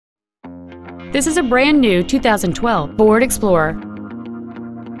This is a brand new 2012 Ford Explorer.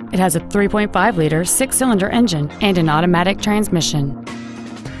 It has a 3.5-liter six-cylinder engine and an automatic transmission.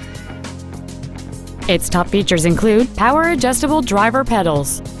 Its top features include power-adjustable driver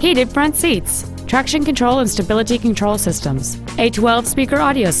pedals, heated front seats, traction control and stability control systems, a 12-speaker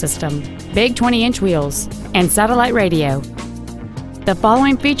audio system, big 20-inch wheels, and satellite radio. The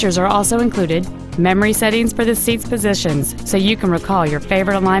following features are also included: memory settings for the seat's positions so you can recall your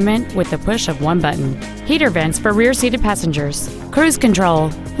favorite alignment with the push of one button, heater vents for rear-seated passengers, cruise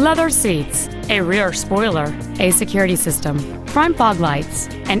control, leather seats, a rear spoiler, a security system, front fog lights,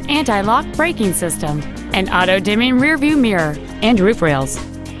 an anti-lock braking system, an auto-dimming rear-view mirror, and roof rails.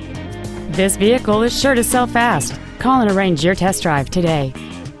 This vehicle is sure to sell fast. Call and arrange your test drive today.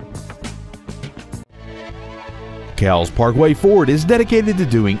 Cowles Parkway Ford is dedicated to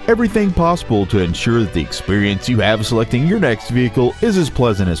doing everything possible to ensure that the experience you have selecting your next vehicle is as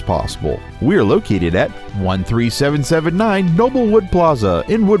pleasant as possible. We are located at 13779 Noblewood Plaza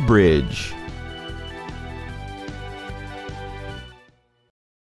in Woodbridge.